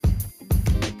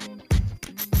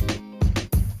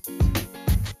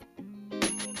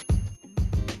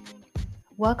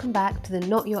Welcome back to the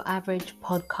Not Your Average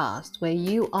podcast, where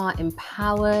you are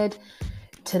empowered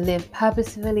to live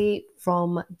purposefully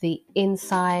from the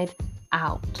inside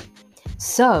out.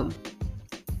 So,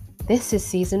 this is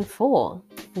season 4.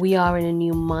 We are in a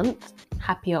new month.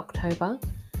 Happy October.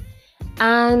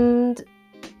 And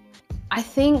I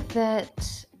think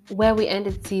that where we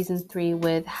ended season 3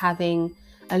 with having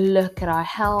a look at our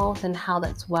health and how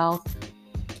that's wealth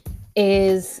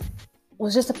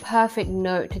was just a perfect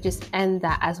note to just end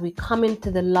that as we come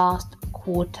into the last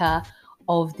quarter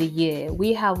of the year.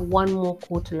 We have one more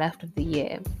quarter left of the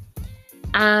year.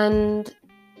 And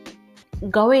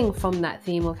going from that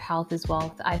theme of health is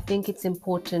wealth, I think it's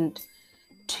important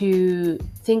to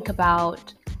think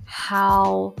about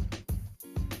how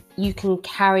you can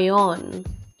carry on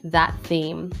that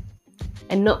theme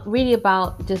and not really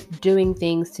about just doing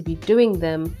things to be doing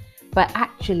them, but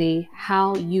actually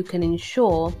how you can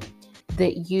ensure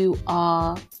that you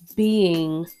are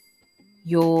being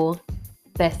your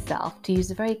best self, to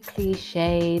use a very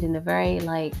cliched and a very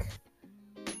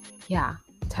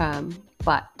term.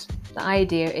 But the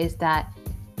idea is that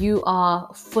you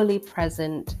are fully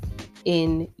present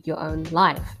in your own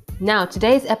life. Now,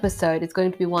 today's episode is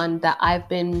going to be one that I've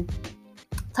been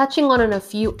touching on a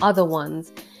few other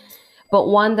ones, but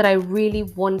one that I really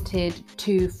wanted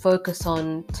to focus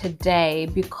on today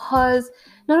because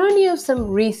not only of some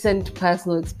recent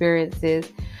personal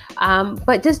experiences,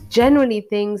 but just generally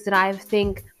things that I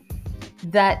think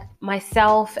that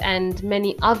myself and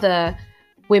many other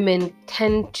women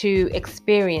tend to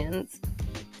experience,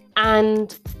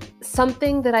 and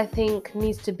something that I think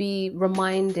needs to be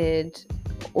reminded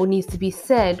or needs to be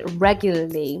said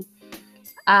regularly,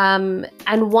 and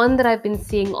one that I've been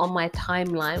seeing on my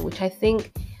timeline, which I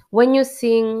think when you're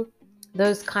seeing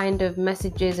those kind of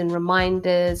messages and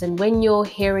reminders, and when you're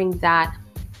hearing that,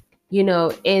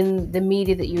 in the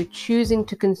media that you're choosing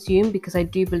to consume, because I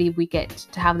do believe we get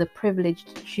to have the privilege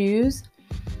to choose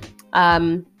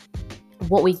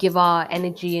what we give our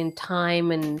energy and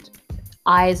time and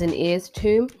eyes and ears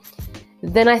to,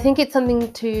 then I think it's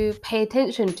something to pay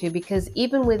attention to, because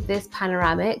even with this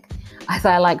panoramic, as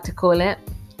I like to call it,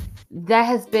 there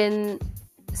has been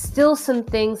still some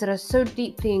things that are so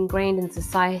deeply ingrained in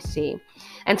society.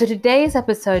 And so today's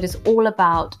episode is all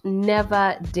about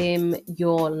never dim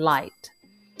your light.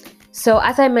 So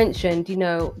as I mentioned,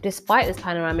 despite this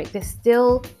panoramic, there's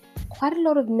still quite a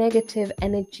lot of negative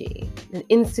energy and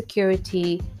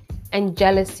insecurity and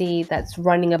jealousy that's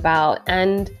running about.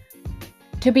 And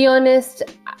to be honest,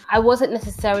 I wasn't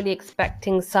necessarily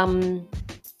expecting some,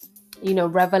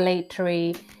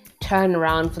 revelatory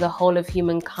turnaround for the whole of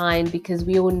humankind, because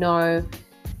we all know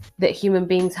that human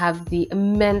beings have the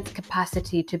immense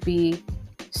capacity to be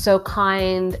so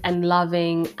kind and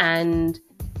loving and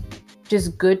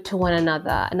just good to one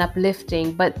another and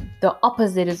uplifting, but the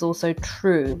opposite is also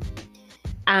true.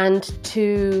 And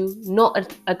to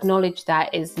not acknowledge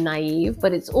that is naive,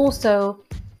 but it's also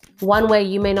one way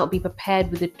you may not be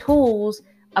prepared with the tools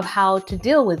of how to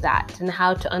deal with that and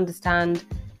how to understand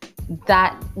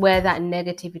that where that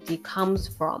negativity comes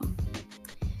from.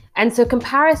 And so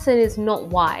comparison is not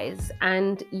wise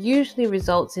and usually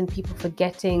results in people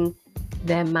forgetting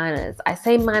their manners. I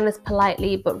say manners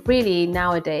politely, but really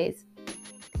nowadays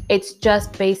it's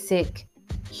just basic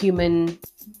human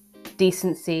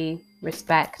decency,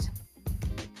 respect,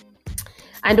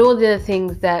 and all the other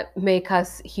things that make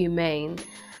us humane.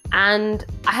 And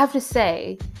I have to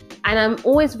say, and I'm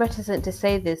always reticent to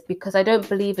say this because I don't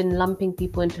believe in lumping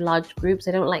people into large groups.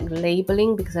 I don't like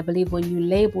labeling, because I believe when you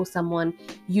label someone,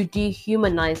 you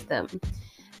dehumanize them.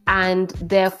 And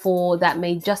therefore, that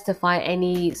may justify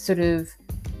any sort of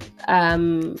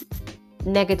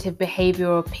negative behavior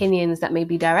or opinions that may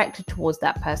be directed towards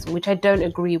that person, which I don't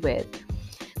agree with.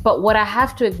 But what I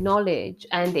have to acknowledge,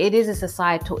 and it is a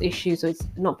societal issue, so it's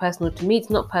not personal to me,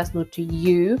 it's not personal to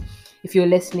you. If you're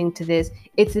listening to this,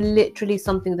 it's literally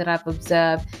something that I've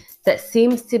observed that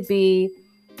seems to be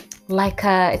it's like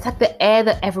the air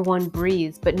that everyone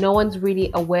breathes, but no one's really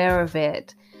aware of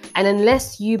it. And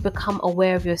unless you become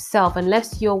aware of yourself,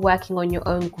 unless you're working on your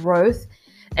own growth,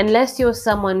 unless you're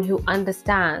someone who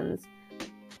understands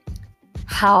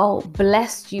how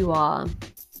blessed you are,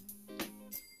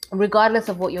 regardless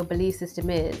of what your belief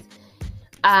system is,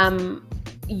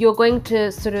 you're going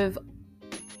to sort of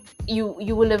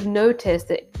you will have noticed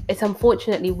that it's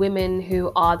unfortunately women who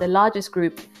are the largest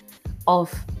group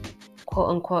of quote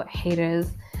unquote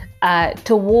haters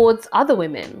towards other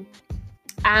women.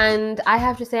 And I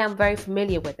have to say I'm very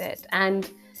familiar with it. And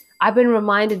I've been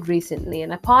reminded recently,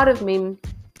 and a part of me,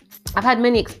 I've had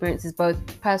many experiences, both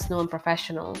personal and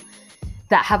professional,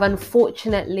 that have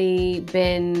unfortunately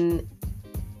been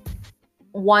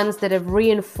ones that have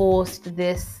reinforced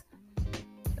this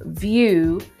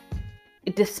view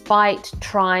despite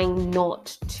trying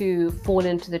not to fall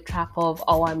into the trap of,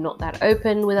 oh, I'm not that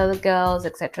open with other girls,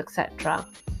 etc., etc.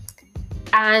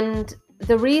 And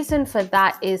the reason for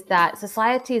that is that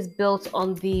society is built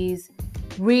on these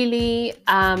really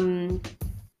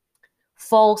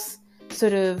false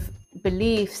sort of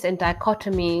beliefs and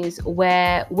dichotomies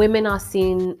where women are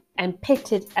seen and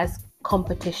pitted as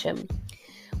competition.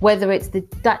 Whether it's the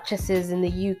duchesses in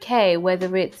the UK,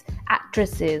 whether it's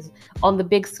actresses on the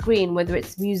big screen, whether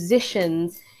it's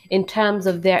musicians in terms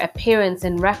of their appearance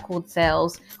and record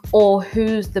sales, or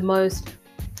who's the most,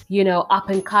 up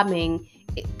and coming.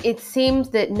 It seems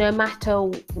that no matter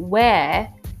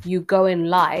where you go in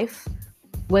life,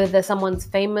 whether someone's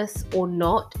famous or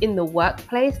not, in the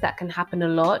workplace, that can happen a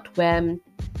lot, where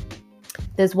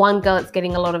there's one girl that's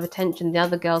getting a lot of attention, the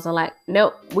other girls are like,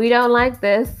 nope, we don't like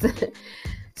this.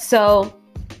 So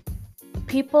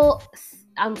people,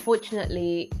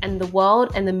 unfortunately, and the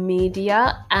world and the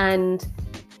media and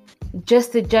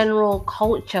just the general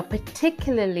culture,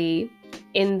 particularly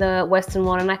in the Western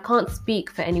world, and I can't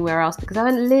speak for anywhere else because I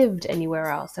haven't lived anywhere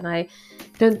else, and I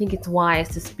don't think it's wise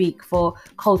to speak for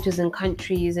cultures and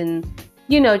countries and,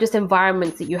 just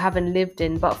environments that you haven't lived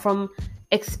in. But from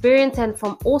experience and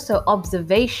from also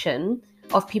observation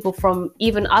of people from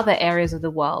even other areas of the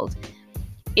world,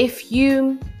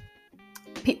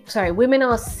 women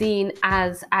are seen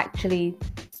as actually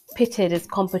pitted as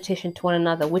competition to one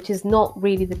another, which is not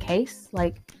really the case.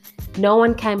 Like, no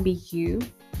one can be you.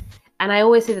 And I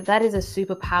always say that is a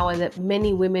superpower that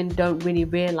many women don't really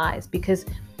realize, because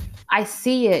I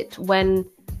see it when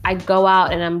I go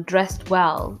out and I'm dressed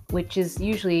well, which is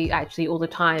usually actually all the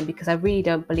time, because I really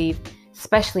don't believe,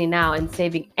 especially now, in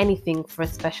saving anything for a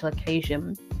special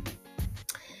occasion.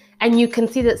 And you can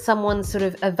see that someone's sort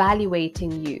of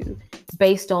evaluating you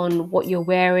based on what you're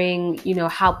wearing,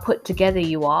 how put together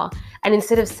you are. And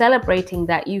instead of celebrating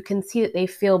that, you can see that they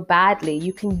feel badly.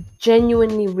 You can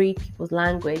genuinely read people's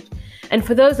language. And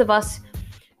for those of us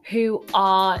who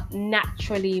are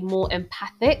naturally more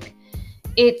empathic,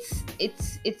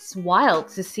 it's wild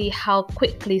to see how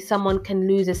quickly someone can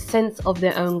lose a sense of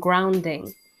their own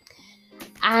grounding.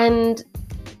 And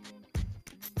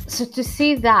so to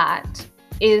see that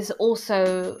is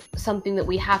also something that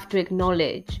we have to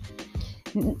acknowledge.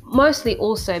 Mostly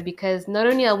also because not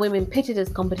only are women pitted as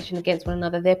competition against one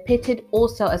another, they're pitted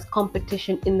also as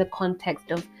competition in the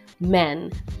context of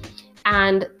men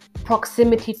and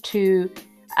proximity to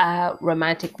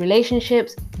romantic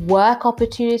relationships, work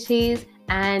opportunities,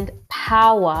 and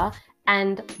power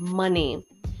and money.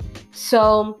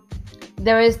 So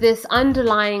there is this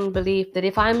underlying belief that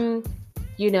if I'm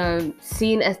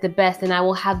seen as the best, then I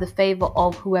will have the favor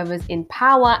of whoever's in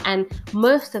power, and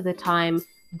most of the time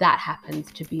that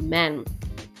happens to be men.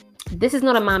 This is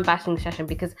not a man bashing session,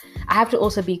 because I have to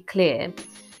also be clear,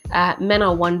 men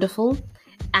are wonderful,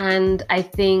 and I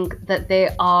think that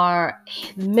there are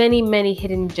many, many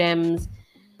hidden gems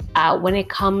when it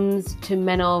comes to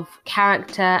men of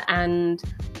character and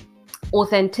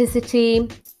authenticity,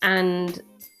 and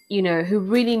who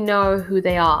really know who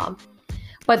they are.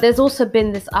 But there's also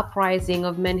been this uprising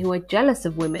of men who are jealous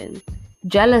of women,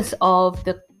 jealous of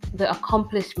the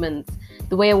accomplishments,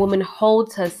 the way a woman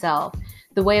holds herself,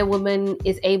 the way a woman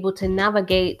is able to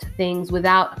navigate things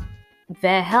without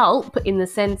their help, in the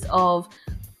sense of,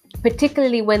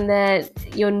 particularly when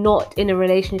you're not in a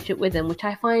relationship with them, which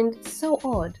I find so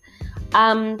odd.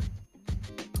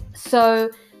 So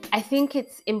I think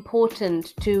it's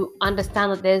important to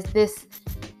understand that there's this,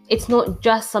 it's not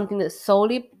just something that's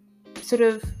solely sort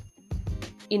of,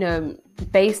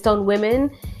 based on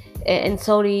women and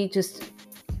solely just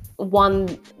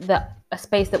a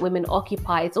space that women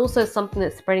occupy. It's also something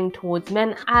that's spreading towards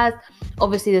men as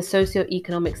obviously the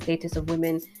socioeconomic status of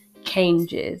women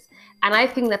changes. And I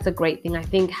think that's a great thing. I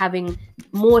think having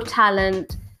more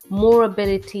talent, more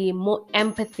ability, more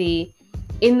empathy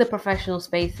in the professional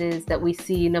spaces that we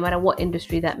see, no matter what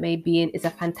industry that may be in, is a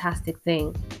fantastic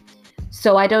thing.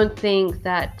 So I don't think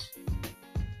that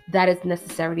is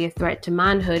necessarily a threat to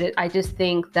manhood. I just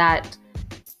think that,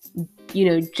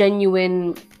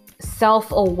 genuine,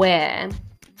 self-aware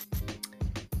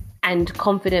and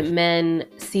confident men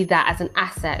see that as an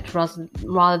asset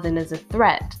rather than as a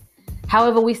threat.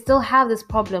 However, we still have this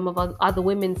problem of other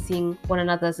women seeing one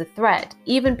another as a threat.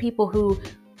 Even people who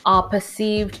are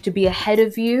perceived to be ahead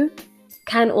of you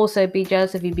can also be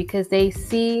jealous of you, because they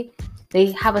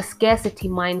have a scarcity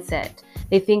mindset.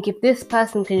 They think, if this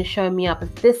person can show me up,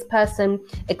 if this person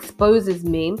exposes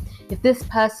me, if this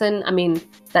person,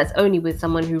 that's only with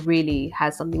someone who really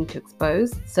has something to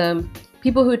expose. So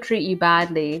people who treat you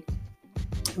badly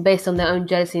based on their own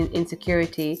jealousy and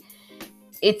insecurity,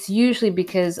 it's usually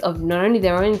because of not only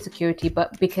their own insecurity,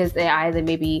 but because they either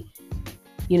maybe,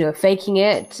 faking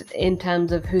it in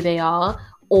terms of who they are,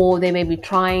 or they may be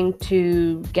trying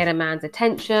to get a man's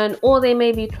attention, or they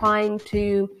may be trying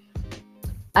to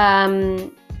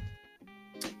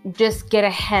just get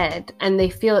ahead, and they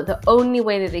feel that the only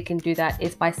way that they can do that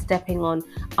is by stepping on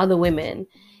other women.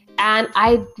 And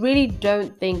I really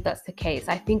don't think that's the case.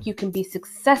 I think you can be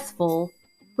successful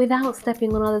without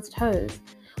stepping on others' toes,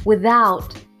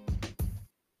 without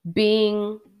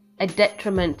being a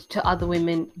detriment to other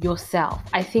women yourself.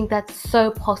 I think that's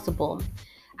so possible.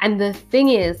 And the thing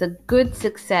is, a good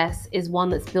success is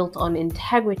one that's built on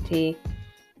integrity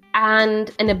and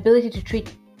an ability to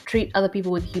treat other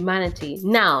people with humanity.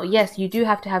 Now, yes, you do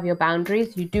have to have your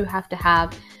boundaries. You do have to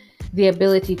have the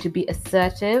ability to be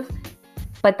assertive,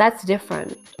 but that's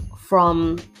different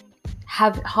from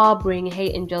harboring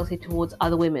hate and jealousy towards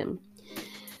other women.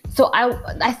 So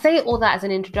I say all that as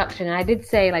an introduction, and I did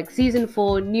say, like, season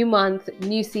 4, new month,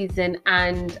 new season,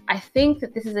 and I think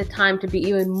that this is a time to be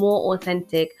even more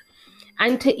authentic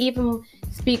and to even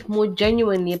speak more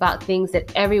genuinely about things that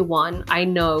everyone I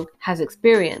know has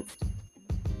experienced.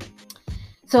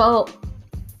 So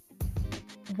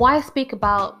why speak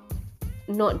about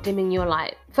not dimming your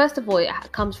light? First of all, it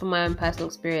comes from my own personal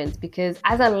experience, because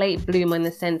as a late bloomer, in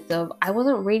the sense of I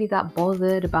wasn't really that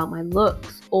bothered about my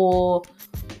looks or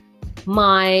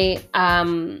my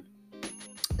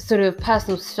sort of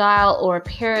personal style or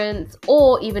appearance,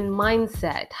 or even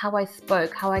mindset, how I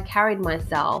spoke, how I carried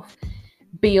myself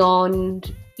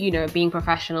beyond, being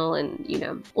professional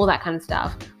and, all that kind of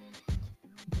stuff.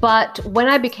 But when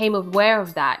I became aware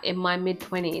of that in my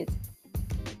mid-20s,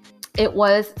 it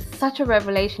was such a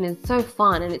revelation and so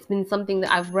fun, and it's been something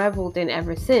that I've reveled in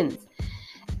ever since.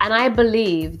 And I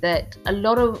believe that a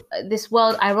lot of this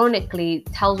world, ironically,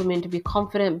 tells women to be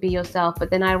confident, be yourself, but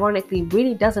then ironically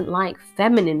really doesn't like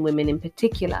feminine women in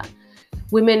particular.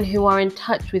 Women who are in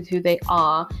touch with who they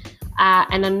are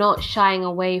and are not shying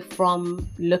away from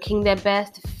looking their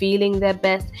best, feeling their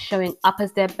best, showing up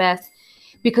as their best.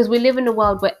 Because we live in a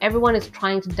world where everyone is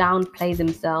trying to downplay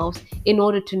themselves in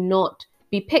order to not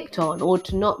be picked on, or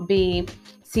to not be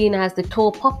seen as the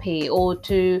tall poppy, or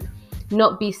to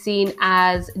not be seen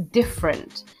as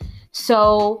different.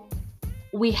 So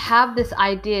we have this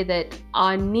idea that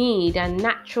our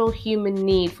natural human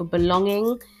need for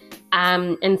belonging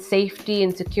and safety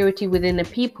and security within a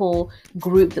people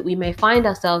group that we may find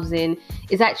ourselves in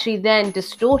is actually then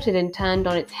distorted and turned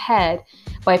on its head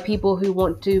by people who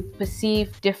want to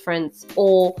perceive difference,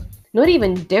 or not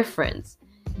even difference,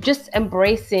 just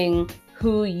embracing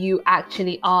who you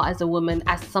actually are as a woman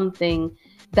as something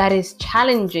that is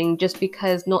challenging, just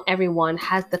because not everyone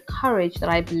has the courage that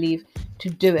I believe to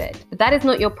do it. But that is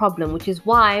not your problem, which is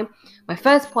why my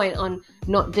first point on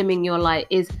not dimming your light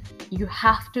is you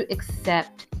have to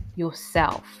accept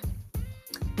yourself.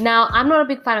 Now, I'm not a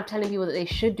big fan of telling people that they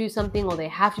should do something or they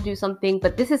have to do something,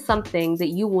 but this is something that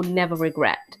you will never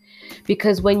regret.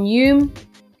 Because when you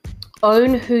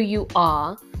own who you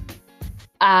are,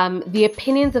 the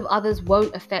opinions of others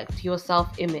won't affect your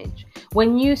self-image.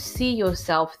 When you see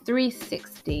yourself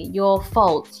 360, your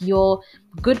faults, your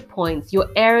good points, your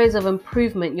areas of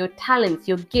improvement, your talents,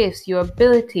 your gifts, your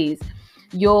abilities,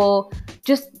 your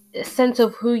just sense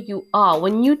of who you are,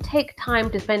 when you take time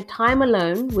to spend time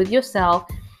alone with yourself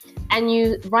and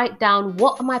you write down,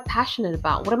 what am I passionate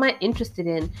about? What am I interested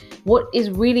in? What is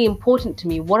really important to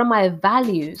me? What are my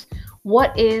values?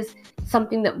 What is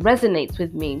something that resonates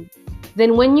with me?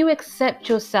 Then when you accept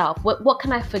yourself, what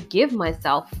can I forgive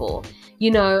myself for?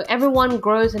 Everyone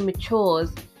grows and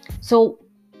matures. So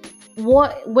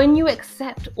when you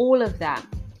accept all of that,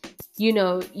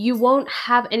 you won't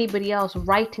have anybody else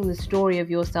writing the story of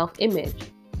your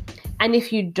self-image. And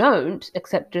if you don't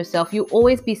accept yourself, you'll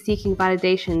always be seeking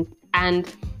validation.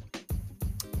 And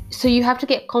so you have to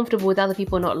get comfortable with other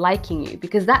people not liking you,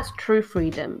 because that's true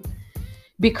freedom.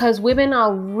 Because women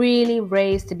are really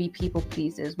raised to be people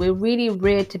pleasers. We're really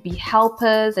reared to be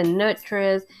helpers and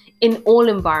nurturers in all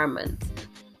environments.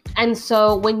 And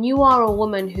so when you are a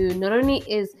woman who not only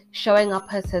is showing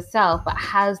up as herself, but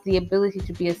has the ability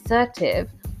to be assertive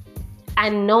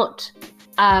and not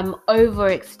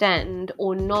overextend,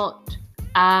 or not,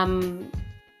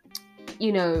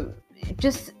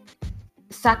 just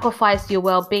sacrifice your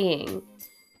well-being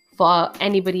for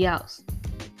anybody else.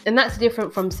 And that's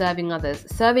different from serving others.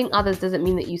 Serving others doesn't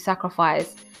mean that you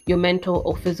sacrifice your mental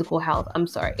or physical health. I'm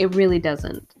sorry, it really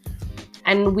doesn't.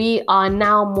 And we are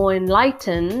now more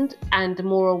enlightened and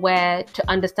more aware to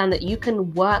understand that you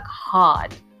can work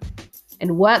hard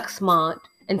and work smart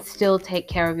and still take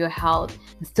care of your health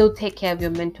and still take care of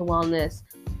your mental wellness.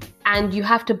 And you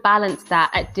have to balance that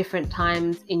at different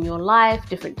times in your life,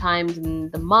 different times in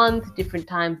the month, different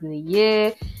times in the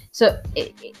year. So,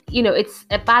 it's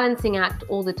a balancing act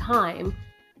all the time.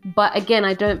 But again,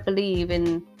 I don't believe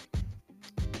in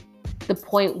the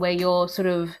point where you're sort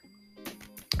of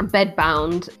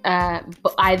bedbound,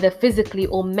 but either physically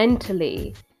or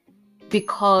mentally,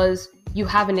 because you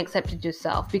haven't accepted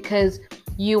yourself, because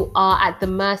you are at the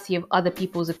mercy of other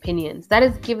people's opinions. That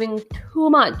is giving too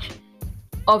much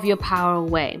of your power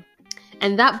away.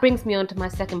 And that brings me on to my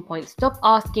second point. Stop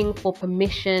asking for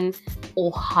permission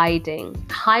or hiding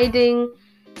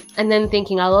and then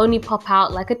thinking I'll only pop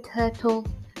out like a turtle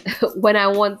when I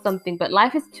want something. But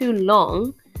life is too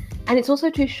long, and it's also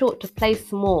too short to play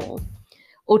small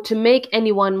or to make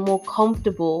anyone more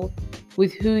comfortable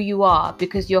with who you are,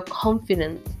 because your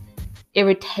confidence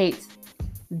irritates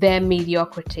their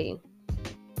mediocrity.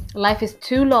 Life is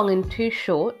too long and too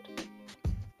short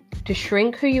to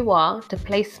shrink who you are, to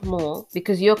play small,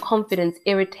 because your confidence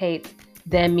irritates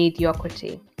their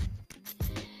mediocrity.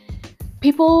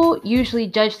 People usually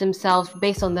judge themselves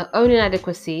based on their own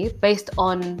inadequacy, based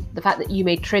on the fact that you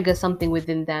may trigger something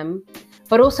within them,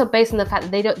 but also based on the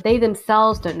fact that they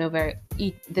themselves don't know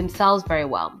themselves very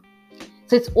well.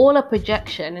 So it's all a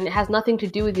projection, and it has nothing to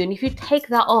do with you. And if you take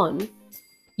that on,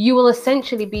 you will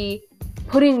essentially be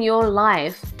putting your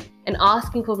life and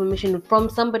asking for permission from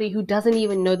somebody who doesn't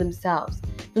even know themselves,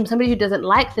 from somebody who doesn't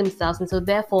like themselves, and so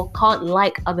therefore can't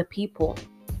like other people,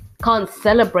 can't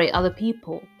celebrate other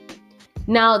people.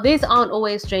 Now, these aren't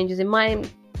always strangers. In my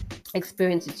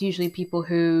experience, it's usually people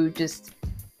who just,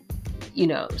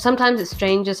 sometimes it's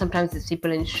strangers, sometimes it's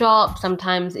people in shops,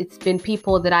 sometimes it's been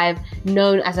people that I've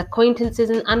known as acquaintances,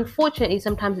 and unfortunately,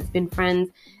 sometimes it's been friends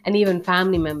and even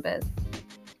family members,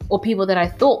 or people that I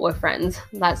thought were friends.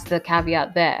 That's the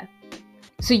caveat there.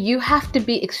 So you have to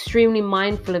be extremely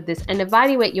mindful of this and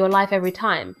evaluate your life every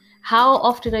time. How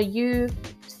often are you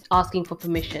asking for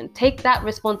permission? Take that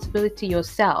responsibility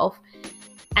yourself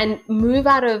and move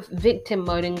out of victim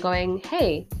mode and going,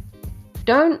 hey,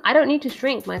 I don't need to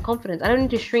shrink my confidence. I don't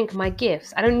need to shrink my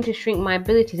gifts. I don't need to shrink my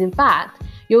abilities. In fact,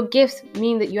 your gifts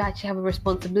mean that you actually have a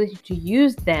responsibility to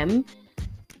use them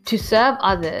to serve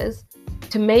others,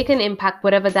 to make an impact,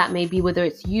 whatever that may be, whether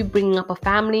it's you bringing up a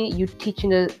family, you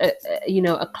teaching a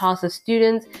class of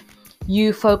students,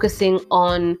 you focusing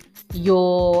on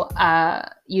your,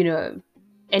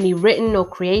 any written or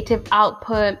creative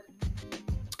output,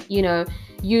 you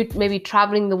maybe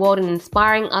traveling the world and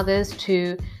inspiring others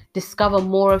to discover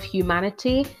more of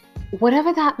humanity,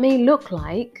 whatever that may look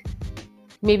like.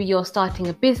 Maybe you're starting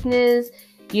a business,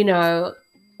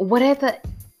 whatever.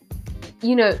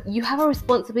 You have a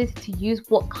responsibility to use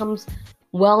what comes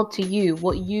well to you,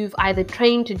 what you've either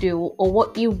trained to do or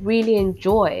what you really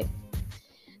enjoy.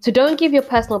 So don't give your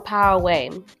personal power away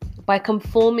by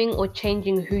conforming or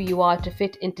changing who you are to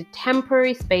fit into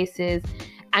temporary spaces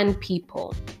and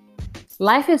people.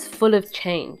 Life is full of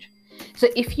change. So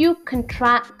if you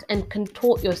contract and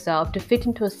contort yourself to fit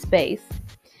into a space,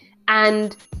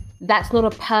 and that's not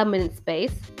a permanent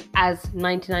space, as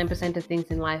 99% of things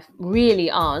in life really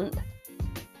aren't,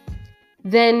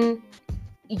 then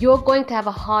you're going to have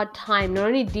a hard time not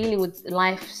only dealing with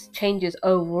life's changes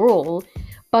overall,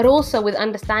 but also with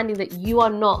understanding that you are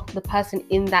not the person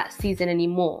in that season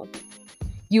anymore.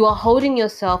 You are holding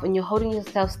yourself, and you're holding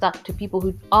yourself stuck to people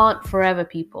who aren't forever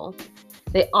people.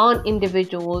 They aren't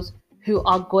individuals who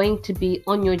are going to be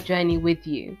on your journey with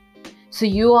you. So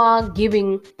you are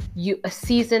giving you a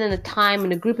season and a time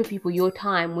and a group of people your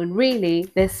time, when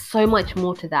really there's so much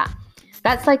more to that.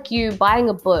 That's like you buying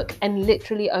a book and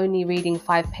literally only reading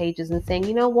 5 pages and saying,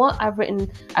 you know what, I've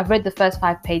read the first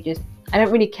 5 pages. I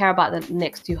don't really care about the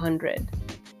next 200.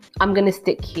 I'm going to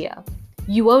stick here.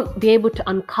 You won't be able to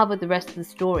uncover the rest of the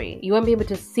story. You won't be able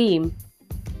to see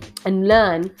and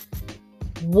learn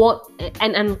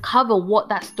and uncover what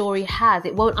that story has.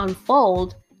 It won't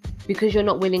unfold because you're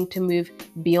not willing to move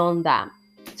beyond that.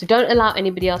 So don't allow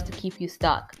anybody else to keep you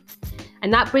stuck.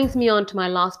 And that brings me on to my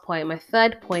last point, my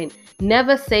third point.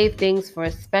 Never save things for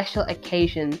a special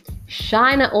occasion.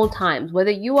 Shine at all times.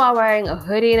 Whether you are wearing a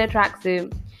hoodie and a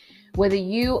tracksuit, whether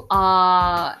you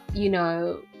are,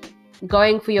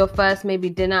 going for your first maybe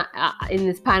dinner in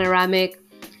this panoramic,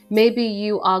 maybe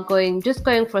you are just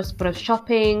going for a spot of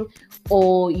shopping,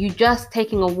 or you just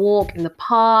taking a walk in the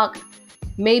park,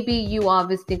 maybe you are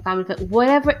visiting family,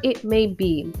 whatever it may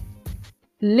be.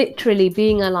 Literally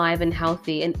being alive and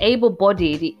healthy and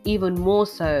able-bodied, even more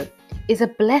so, is a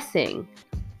blessing.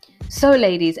 So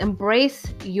ladies, embrace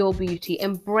your beauty,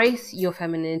 embrace your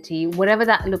femininity, whatever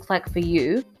that looks like for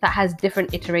you. That has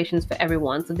different iterations for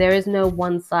everyone. So there is no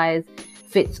one size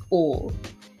fits all.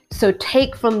 So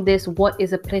take from this what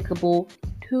is applicable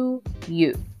to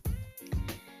you.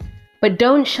 But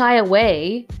don't shy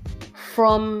away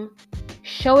from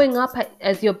showing up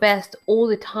as your best all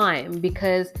the time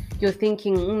because you're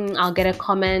thinking, I'll get a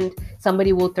comment,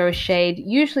 somebody will throw shade.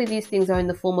 Usually these things are in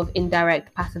the form of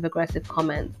indirect, passive-aggressive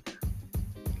comments.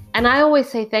 And I always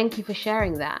say thank you for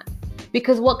sharing that.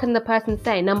 Because what can the person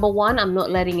say? Number one, I'm not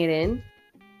letting it in.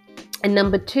 And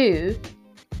number two,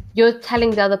 you're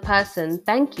telling the other person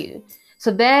thank you. So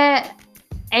their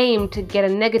aim to get a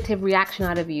negative reaction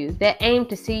out of you, their aim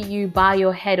to see you bow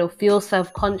your head or feel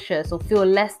self-conscious or feel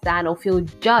less than or feel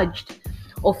judged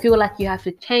or feel like you have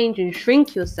to change and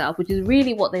shrink yourself, which is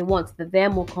really what they want so that they're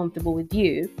more comfortable with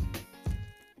you.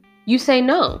 You say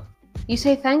no. You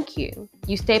say thank you.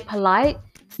 You stay polite.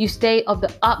 You stay of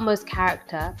the utmost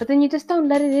character, but then you just don't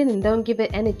let it in and don't give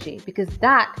it energy, because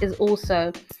that is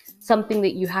also something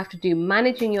that you have to do.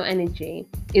 Managing your energy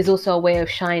is also a way of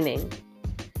shining.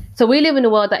 So we live in a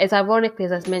world that is, ironically,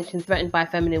 as I mentioned, threatened by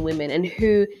feminine women, and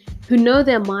who know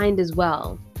their mind as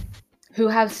well, who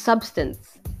have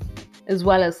substance as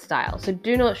well as style. So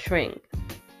do not shrink,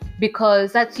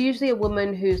 because that's usually a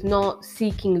woman who's not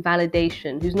seeking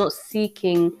validation, who's not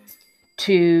seeking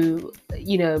to,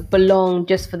 belong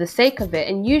just for the sake of it.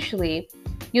 And usually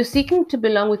you're seeking to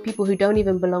belong with people who don't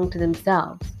even belong to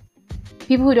themselves,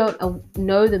 people who don't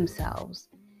know themselves,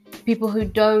 people who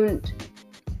don't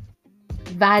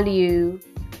value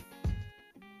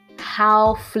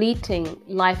how fleeting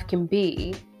life can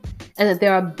be, and that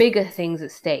there are bigger things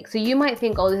at stake. So you might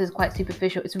think, oh, this is quite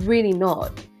superficial. It's really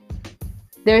not.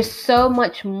 There's so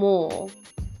much more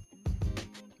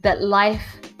that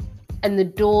life and the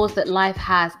doors that life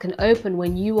has can open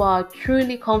when you are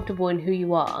truly comfortable in who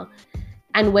you are,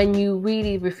 and when you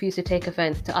really refuse to take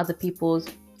offense to other people's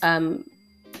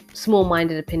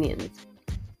small-minded opinions.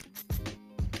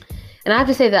 And I have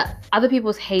to say that other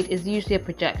people's hate is usually a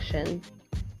projection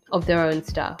of their own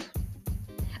stuff.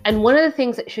 And one of the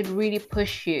things that should really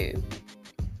push you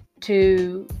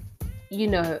to,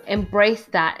 embrace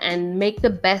that and make the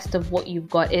best of what you've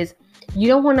got is you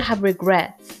don't want to have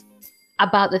regrets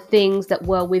about the things that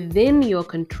were within your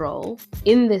control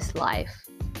in this life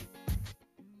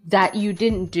that you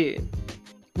didn't do.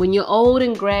 When you're old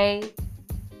and gray,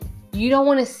 you don't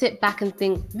want to sit back and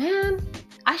think, man,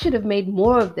 I should have made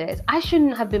more of this. I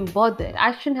shouldn't have been bothered.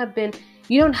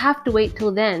 You don't have to wait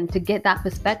till then to get that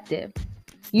perspective.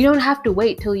 You don't have to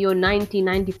wait till you're 90,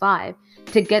 95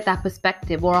 to get that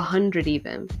perspective, or 100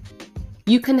 even.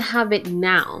 You can have it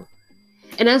now.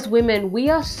 And as women, we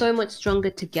are so much stronger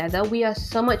together. We are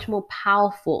so much more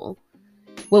powerful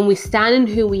when we stand in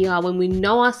who we are, when we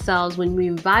know ourselves, when we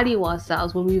value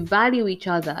ourselves, when we value each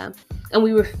other, and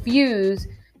we refuse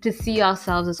to see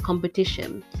ourselves as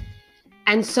competition.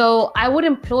 And so I would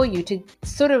implore you to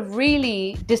sort of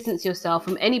really distance yourself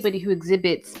from anybody who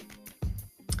exhibits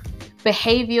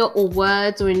behavior or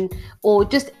words or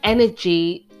just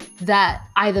energy that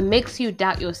either makes you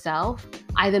doubt yourself,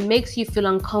 either makes you feel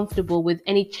uncomfortable with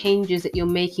any changes that you're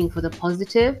making for the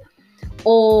positive,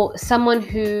 or someone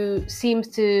who seems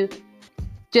to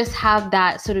just have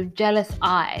that sort of jealous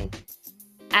eye,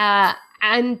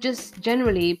 and just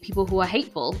generally people who are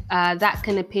hateful. That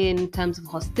can appear in terms of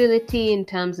hostility, in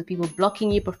terms of people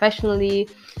blocking you professionally,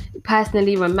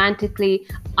 personally, romantically.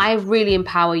 I really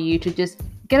empower you to just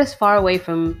get as far away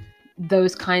from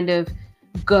those kind of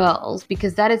girls,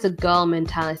 because that is a girl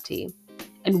mentality.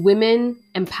 And women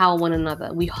empower one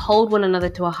another. We hold one another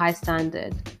to a high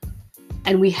standard,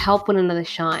 and we help one another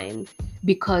shine,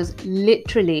 because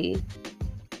literally,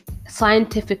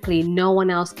 scientifically, no one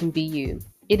else can be you.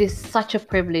 It is such a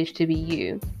privilege to be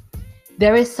you.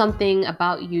 There is something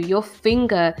about you. Your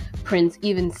fingerprints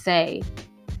even say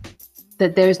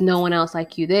that there's no one else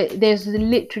like you. There's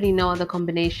literally no other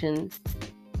combination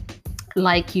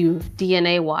like you,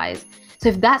 DNA-wise. So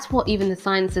if that's what even the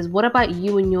science says, what about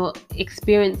you and your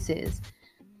experiences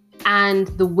and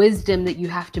the wisdom that you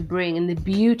have to bring and the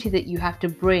beauty that you have to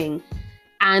bring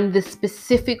and the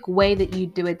specific way that you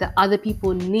do it that other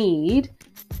people need,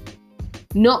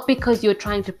 not because you're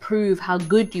trying to prove how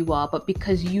good you are, but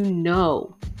because you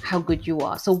know how good you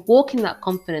are. So walk in that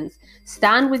confidence,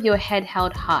 stand with your head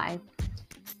held high.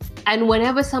 And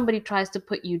whenever somebody tries to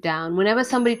put you down, whenever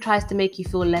somebody tries to make you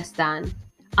feel less than,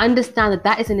 understand that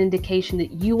that is an indication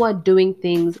that you are doing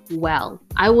things well.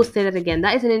 I will say that again.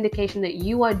 That is an indication that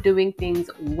you are doing things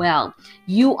well.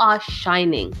 You are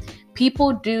shining.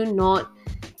 People do not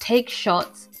take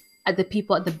shots at the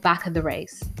people at the back of the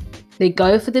race. They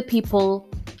go for the people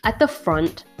at the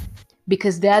front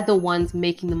because they're the ones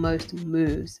making the most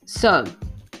moves. So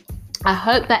I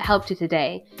hope that helped you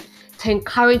today, to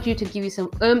encourage you, to give you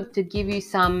some to give you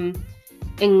some,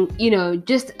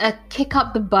 just a kick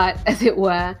up the butt, as it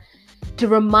were, to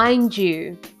remind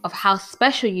you of how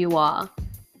special you are,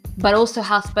 but also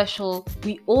how special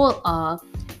we all are,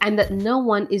 and that no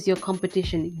one is your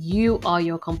competition. You are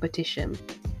your competition.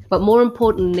 But more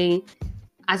importantly,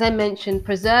 as I mentioned,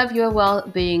 preserve your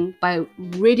well-being by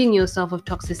ridding yourself of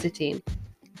toxicity.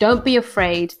 Don't be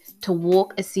afraid to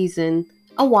walk a season,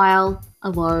 a while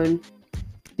alone,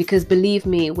 because believe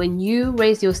me, when you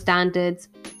raise your standards,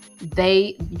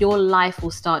 your life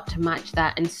will start to match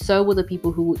that, and so will the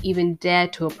people who will even dare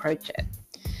to approach it.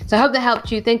 So I hope that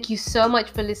helped you. Thank you so much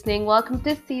for listening. Welcome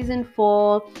to season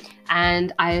 4,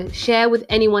 and I share with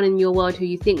anyone in your world who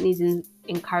you think needs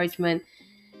encouragement,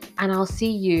 and I'll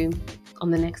see you on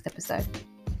the next episode.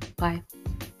 Bye.